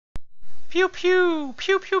Pew pew!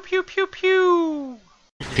 Pew pew pew pew pew!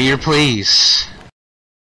 Fear, please.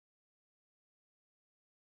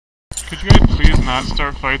 Could you guys please not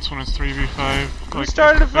start fights when it's 3v5? Who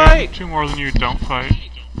started a fight? Two more than you don't fight.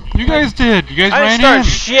 You guys did! You guys I ran didn't in! start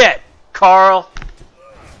shit, Carl!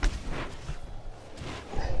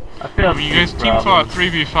 I mean, you guys team fought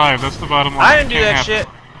 3v5, that's the bottom line. I didn't do that shit!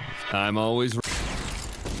 I'm always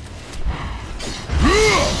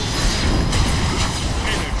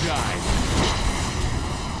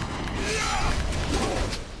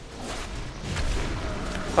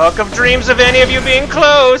Pacov dreams of any of you being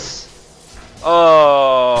close!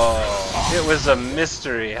 Oh, it was a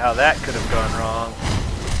mystery how that could have gone wrong.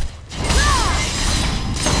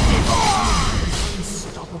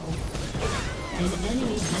 Unstoppable. An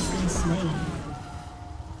enemy has been slain.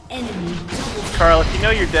 Enemy double. Carl, if you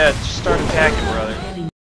know you're dead, just start attacking, brother.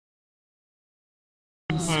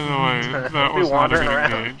 By the way, that Be was not a wandering good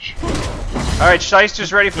around. engage. Alright,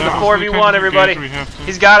 Sheister's ready for the That was the 4v1, kind of everybody. engage we have to-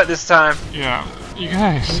 He's got it this time. Yeah. You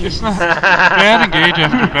guys, it's not bad engage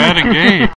after bad engage.